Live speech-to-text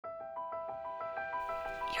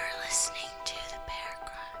You're listening to the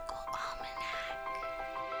Parachronicle Almanac.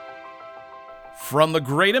 From the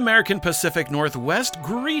great American Pacific Northwest,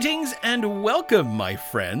 greetings and welcome, my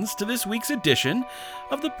friends, to this week's edition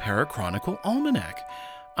of the Parachronicle Almanac.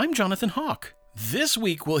 I'm Jonathan Hawk. This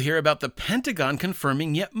week we'll hear about the Pentagon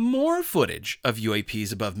confirming yet more footage of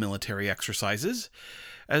UAPs above military exercises,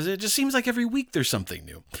 as it just seems like every week there's something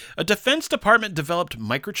new. A Defense Department developed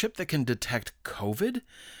microchip that can detect COVID,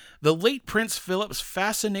 the late Prince Philip's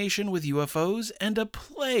fascination with UFOs, and a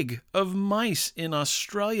plague of mice in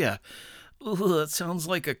Australia. Ugh, that sounds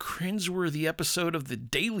like a cringeworthy episode of The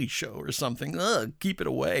Daily Show or something. Ugh, keep it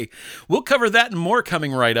away. We'll cover that and more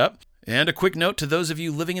coming right up. And a quick note to those of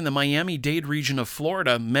you living in the Miami-Dade region of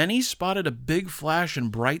Florida, many spotted a big flash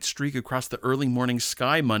and bright streak across the early morning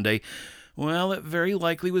sky Monday. Well, it very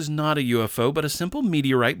likely was not a UFO, but a simple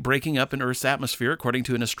meteorite breaking up in Earth's atmosphere, according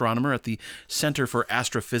to an astronomer at the Center for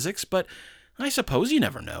Astrophysics, but I suppose you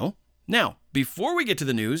never know. Now, before we get to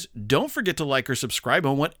the news, don't forget to like or subscribe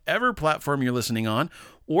on whatever platform you're listening on,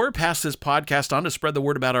 or pass this podcast on to spread the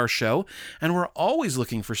word about our show. And we're always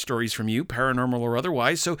looking for stories from you, paranormal or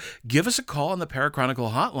otherwise, so give us a call on the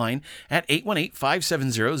Parachronicle hotline at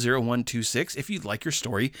 818-570-0126 if you'd like your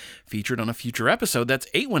story featured on a future episode. That's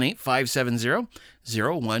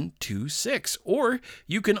 818-570-0126. Or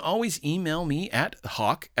you can always email me at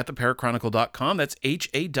hawk@theparachronicle.com. That's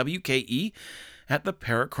HAWKE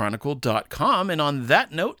 @theparachronicle.com. And on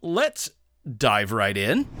that note, let's dive right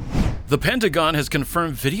in. The Pentagon has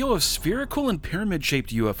confirmed video of spherical and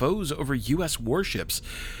pyramid-shaped UFOs over U.S. warships.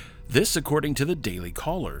 This according to the Daily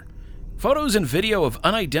Caller. Photos and video of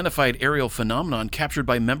unidentified aerial phenomenon captured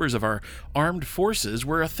by members of our armed forces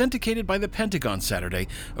were authenticated by the Pentagon Saturday,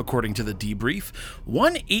 according to the debrief.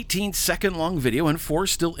 One 18-second-long video and 4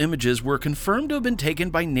 still images were confirmed to have been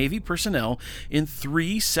taken by Navy personnel in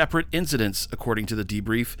 3 separate incidents, according to the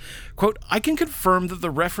debrief. Quote, I can confirm that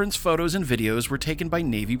the reference photos and videos were taken by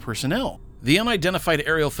Navy personnel. The Unidentified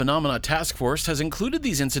Aerial Phenomena Task Force has included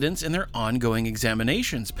these incidents in their ongoing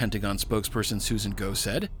examinations, Pentagon spokesperson Susan Goh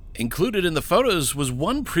said. Included in the photos was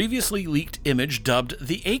one previously leaked image dubbed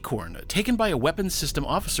the Acorn, taken by a weapons system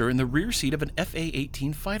officer in the rear seat of an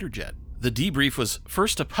FA-18 fighter jet. The debrief was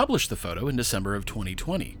first to publish the photo in December of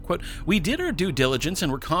 2020. Quote, we did our due diligence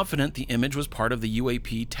and were confident the image was part of the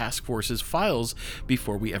UAP Task Force's files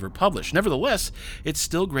before we ever published. Nevertheless, it's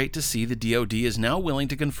still great to see the DoD is now willing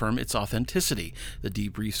to confirm its authenticity, the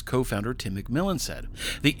debrief's co-founder Tim McMillan said.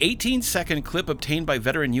 The 18-second clip obtained by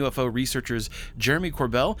veteran UFO researchers Jeremy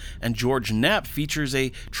Corbell and George Knapp features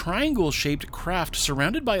a triangle-shaped craft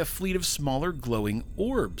surrounded by a fleet of smaller glowing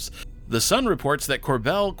orbs. The Sun reports that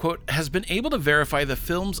Corbell, quote, has been able to verify the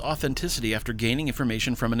film's authenticity after gaining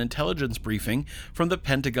information from an intelligence briefing from the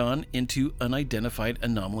Pentagon into Unidentified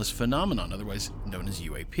Anomalous Phenomenon, otherwise known as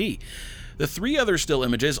UAP. The 3 other still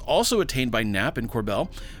images, also attained by Knapp and Corbell,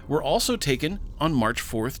 were also taken on March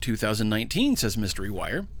 4th, 2019, says Mystery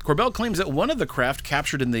Wire. Corbell claims that one of the craft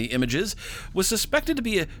captured in the images was suspected to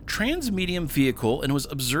be a transmedium vehicle and was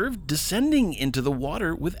observed descending into the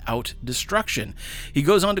water without destruction. He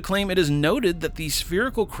goes on to claim it is noted that the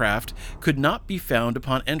spherical craft could not be found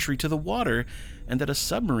upon entry to the water and that a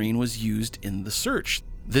submarine was used in the search.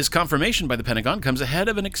 This confirmation by the Pentagon comes ahead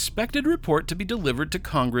of an expected report to be delivered to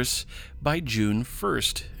Congress by June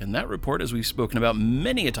 1st. And that report, as we've spoken about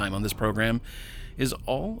many a time on this program, is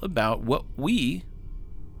all about what we,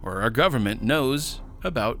 or our government, knows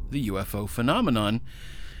about the UFO phenomenon.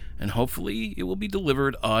 And hopefully it will be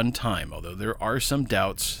delivered on time, although there are some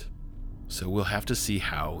doubts. So we'll have to see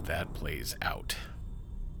how that plays out.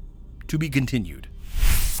 To be continued.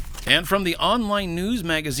 And from the online news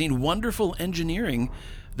magazine Wonderful Engineering,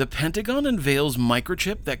 the Pentagon unveils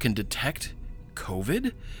microchip that can detect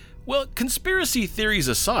COVID? Well, conspiracy theories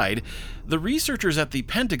aside, the researchers at the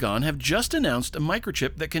Pentagon have just announced a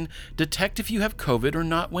microchip that can detect if you have COVID or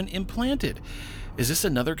not when implanted. Is this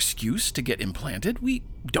another excuse to get implanted? We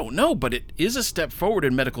don't know, but it is a step forward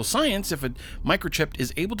in medical science if a microchip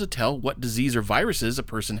is able to tell what disease or viruses a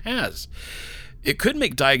person has. It could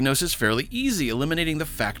make diagnosis fairly easy, eliminating the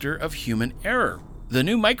factor of human error. The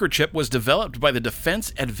new microchip was developed by the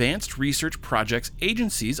Defense Advanced Research Projects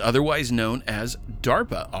Agencies, otherwise known as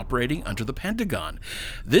DARPA, operating under the Pentagon.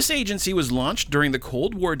 This agency was launched during the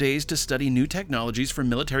Cold War days to study new technologies for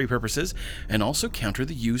military purposes and also counter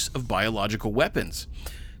the use of biological weapons.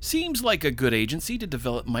 Seems like a good agency to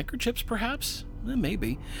develop microchips, perhaps?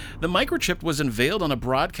 Maybe. The microchip was unveiled on a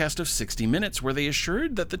broadcast of 60 Minutes where they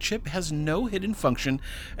assured that the chip has no hidden function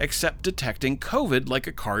except detecting COVID like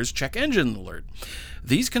a car's check engine alert.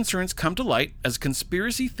 These concerns come to light as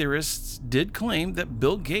conspiracy theorists did claim that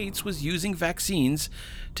Bill Gates was using vaccines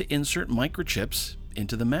to insert microchips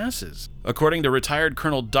into the masses. According to retired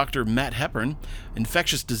Colonel Dr. Matt Hepburn,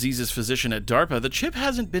 infectious diseases physician at DARPA, the chip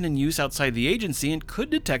hasn't been in use outside the agency and could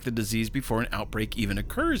detect the disease before an outbreak even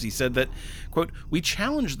occurs. He said that, quote, "We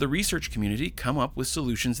challenged the research community to come up with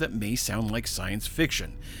solutions that may sound like science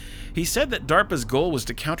fiction." He said that DARPA's goal was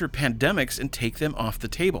to counter pandemics and take them off the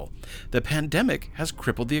table. The pandemic has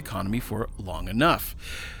crippled the economy for long enough.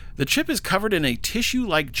 The chip is covered in a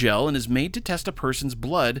tissue-like gel and is made to test a person's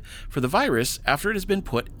blood for the virus after it has been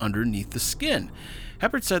put underneath the skin.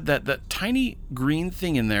 Hepburn said that the tiny green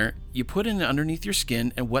thing in there, you put it underneath your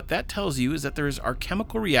skin, and what that tells you is that there are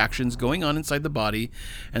chemical reactions going on inside the body,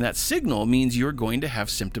 and that signal means you're going to have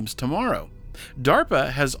symptoms tomorrow.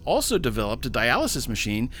 DARPA has also developed a dialysis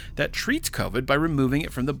machine that treats COVID by removing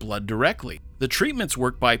it from the blood directly. The treatments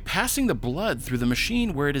work by passing the blood through the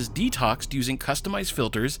machine where it is detoxed using customized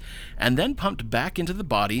filters and then pumped back into the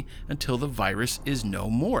body until the virus is no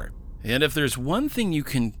more. And if there's one thing you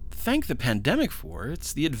can thank the pandemic for,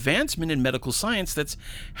 it's the advancement in medical science that's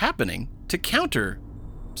happening to counter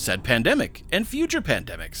said pandemic and future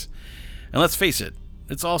pandemics. And let's face it,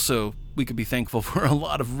 it's also, we could be thankful for a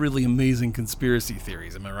lot of really amazing conspiracy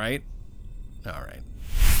theories, am I right? All right.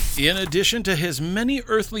 In addition to his many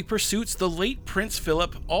earthly pursuits, the late Prince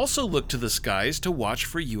Philip also looked to the skies to watch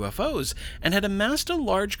for UFOs and had amassed a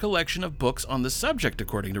large collection of books on the subject,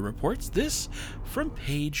 according to reports. This from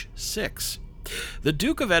page 6. The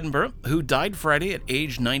Duke of Edinburgh, who died Friday at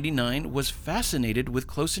age 99, was fascinated with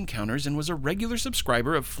close encounters and was a regular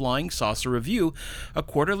subscriber of Flying Saucer Review, a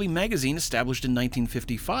quarterly magazine established in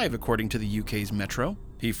 1955, according to the UK's Metro.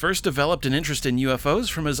 He first developed an interest in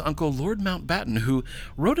UFOs from his uncle Lord Mountbatten, who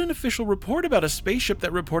wrote an official report about a spaceship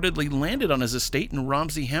that reportedly landed on his estate in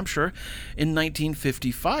Romsey, Hampshire in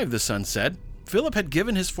 1955, the Sun said. Philip had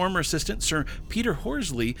given his former assistant, Sir Peter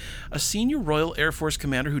Horsley, a senior Royal Air Force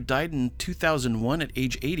commander who died in 2001 at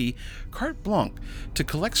age 80, carte blanche to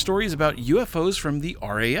collect stories about UFOs from the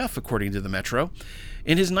RAF, according to the Metro.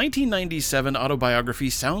 In his 1997 autobiography,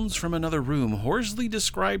 Sounds from Another Room, Horsley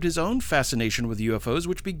described his own fascination with UFOs,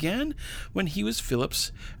 which began when he was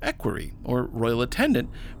Philip's equerry, or royal attendant,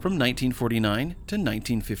 from 1949 to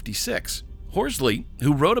 1956. Horsley,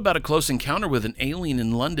 who wrote about a close encounter with an alien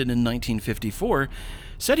in London in 1954,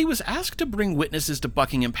 said he was asked to bring witnesses to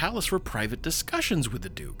Buckingham Palace for private discussions with the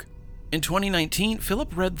Duke. In 2019,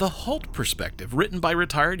 Philip read The Halt Perspective, written by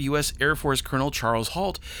retired U.S. Air Force Colonel Charles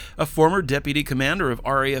Halt, a former deputy commander of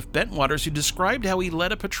RAF Bentwaters, who described how he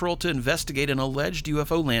led a patrol to investigate an alleged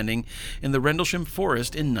UFO landing in the Rendlesham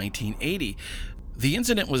Forest in 1980. The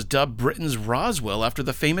incident was dubbed Britain's Roswell after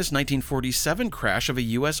the famous 1947 crash of a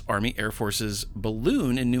U.S. Army Air Force's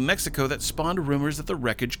balloon in New Mexico that spawned rumors that the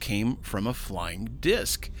wreckage came from a flying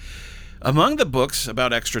disc. Among the books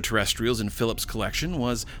about extraterrestrials in Philip's collection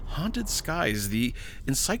was Haunted Skies, the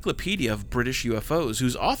encyclopedia of British UFOs,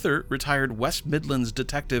 whose author, retired West Midlands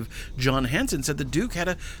detective John Hanson, said the Duke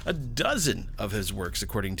had a dozen of his works,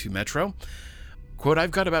 according to Metro. Quote,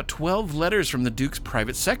 "I've got about 12 letters from the Duke's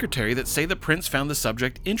private secretary that say the prince found the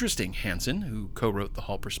subject interesting," Hanson, who co-wrote The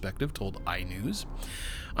Halt Perspective, told iNews.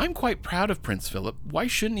 "I'm quite proud of Prince Philip. Why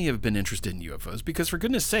shouldn't he have been interested in UFOs? Because for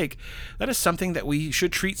goodness sake, that is something that we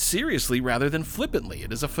should treat seriously rather than flippantly.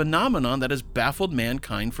 It is a phenomenon that has baffled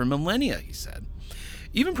mankind for millennia," he said.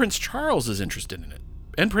 "Even Prince Charles is interested in it.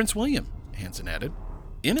 And Prince William," Hanson added.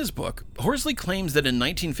 In his book, Horsley claims that in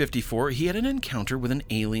 1954 he had an encounter with an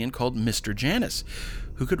alien called Mr. Janus,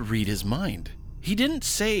 who could read his mind. "He didn't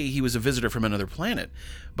say he was a visitor from another planet,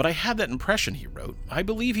 but I had that impression," he wrote. "I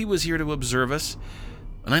believe he was here to observe us,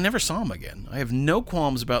 and I never saw him again. I have no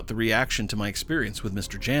qualms about the reaction to my experience with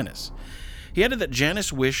Mr. Janus." He added that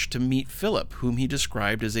Janus wished to meet Philip, whom he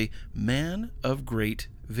described as a man of great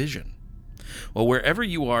vision. Well, wherever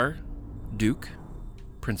you are, Duke,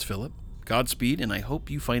 Prince Philip, Godspeed, and I hope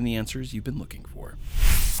you find the answers you've been looking for.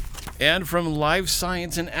 And from Live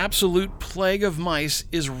Science, an absolute plague of mice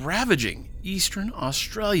is ravaging Eastern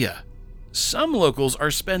Australia. Some locals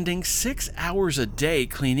are spending 6 hours a day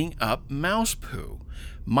cleaning up mouse poo.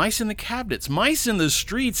 Mice in the cabinets, mice in the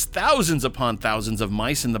streets, thousands upon thousands of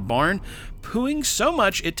mice in the barn, pooing so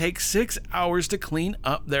much it takes 6 hours to clean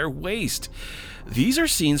up their waste. These are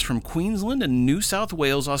scenes from Queensland and New South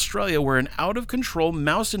Wales, Australia, where an out-of-control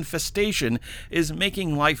mouse infestation is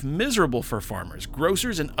making life miserable for farmers,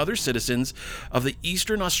 grocers, and other citizens of the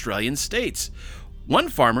eastern Australian states. One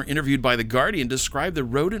farmer interviewed by The Guardian described the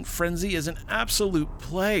rodent frenzy as an absolute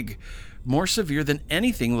plague, more severe than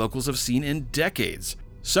anything locals have seen in decades.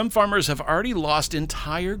 Some farmers have already lost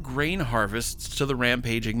entire grain harvests to the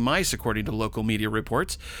rampaging mice, according to local media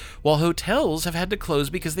reports, while hotels have had to close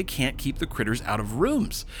because they can't keep the critters out of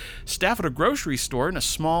rooms. Staff at a grocery store in a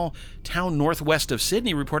small town northwest of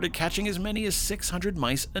Sydney reported catching as many as 600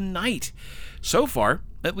 mice a night. So far,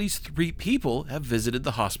 at least 3 people have visited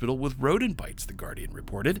the hospital with rodent bites, The Guardian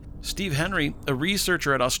reported. Steve Henry, a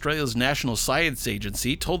researcher at Australia's National Science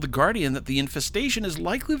Agency, told The Guardian that the infestation is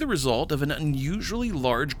likely the result of an unusually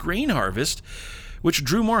large grain harvest, which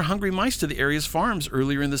drew more hungry mice to the area's farms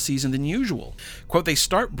earlier in the season than usual. Quote, they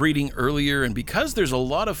start breeding earlier, and because there's a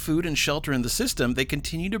lot of food and shelter in the system, they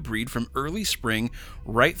continue to breed from early spring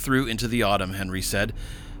right through into the autumn, Henry said.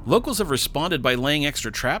 Locals have responded by laying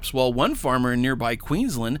extra traps, while one farmer in nearby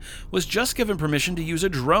Queensland was just given permission to use a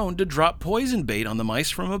drone to drop poison bait on the mice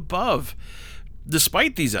from above.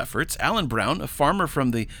 Despite these efforts, Alan Brown, a farmer from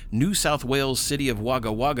the New South Wales city of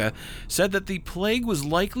Wagga Wagga, said that the plague was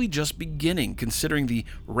likely just beginning, considering the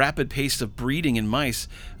rapid pace of breeding in mice.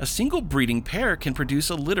 A single breeding pair can produce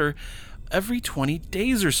a litter every 20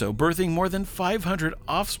 days or so, birthing more than 500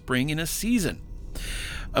 offspring in a season.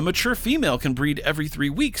 A mature female can breed every 3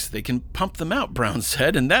 weeks. They can pump them out, Brown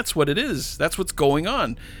said, and that's what it is. That's what's going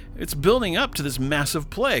on. It's building up to this massive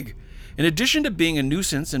plague. In addition to being a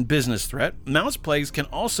nuisance and business threat, mouse plagues can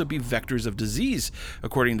also be vectors of disease,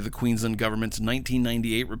 according to the Queensland government's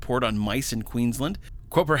 1998 report on mice in Queensland.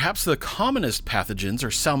 Quote, perhaps the commonest pathogens are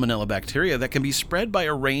Salmonella bacteria that can be spread by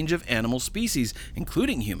a range of animal species,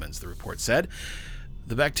 including humans, the report said.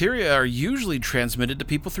 The bacteria are usually transmitted to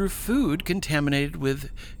people through food contaminated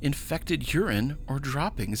with infected urine or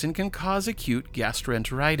droppings and can cause acute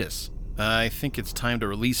gastroenteritis. I think it's time to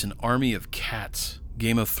release an army of cats,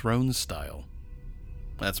 Game of Thrones style.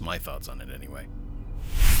 That's my thoughts on it anyway.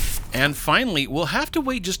 And finally, we'll have to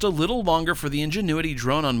wait just a little longer for the Ingenuity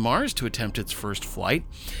drone on Mars to attempt its first flight.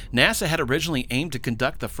 NASA had originally aimed to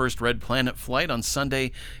conduct the first Red Planet flight on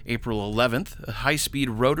Sunday, April 11th. A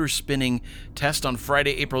high-speed rotor-spinning test on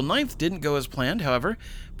Friday, April 9th didn't go as planned, however,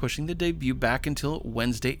 pushing the debut back until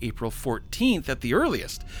Wednesday, April 14th at the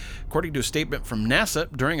earliest. According to a statement from NASA,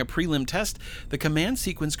 during a prelim test, the command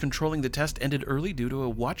sequence controlling the test ended early due to a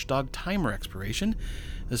watchdog timer expiration.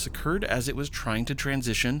 This occurred as it was trying to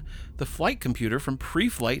transition the flight computer from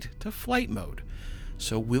pre-flight to flight mode.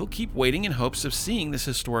 So we'll keep waiting in hopes of seeing this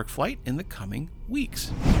historic flight in the coming weeks.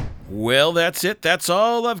 Well, that's it. That's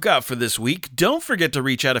all I've got for this week. Don't forget to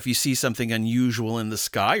reach out if you see something unusual in the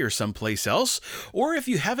sky or someplace else, or if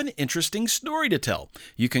you have an interesting story to tell.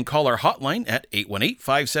 You can call our hotline at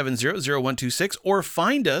 818-570-0126 or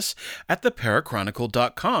find us at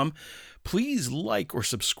theparachronicle.com. Please like or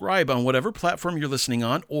subscribe on whatever platform you're listening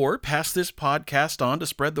on, or pass this podcast on to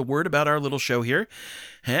spread the word about our little show here.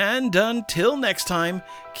 And until next time,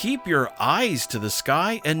 keep your eyes to the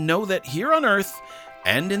sky and know that here on Earth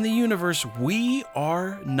and in the universe, we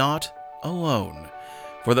are not alone.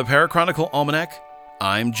 For the Parachronicle Almanac,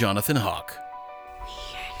 I'm Jonathan Hawk.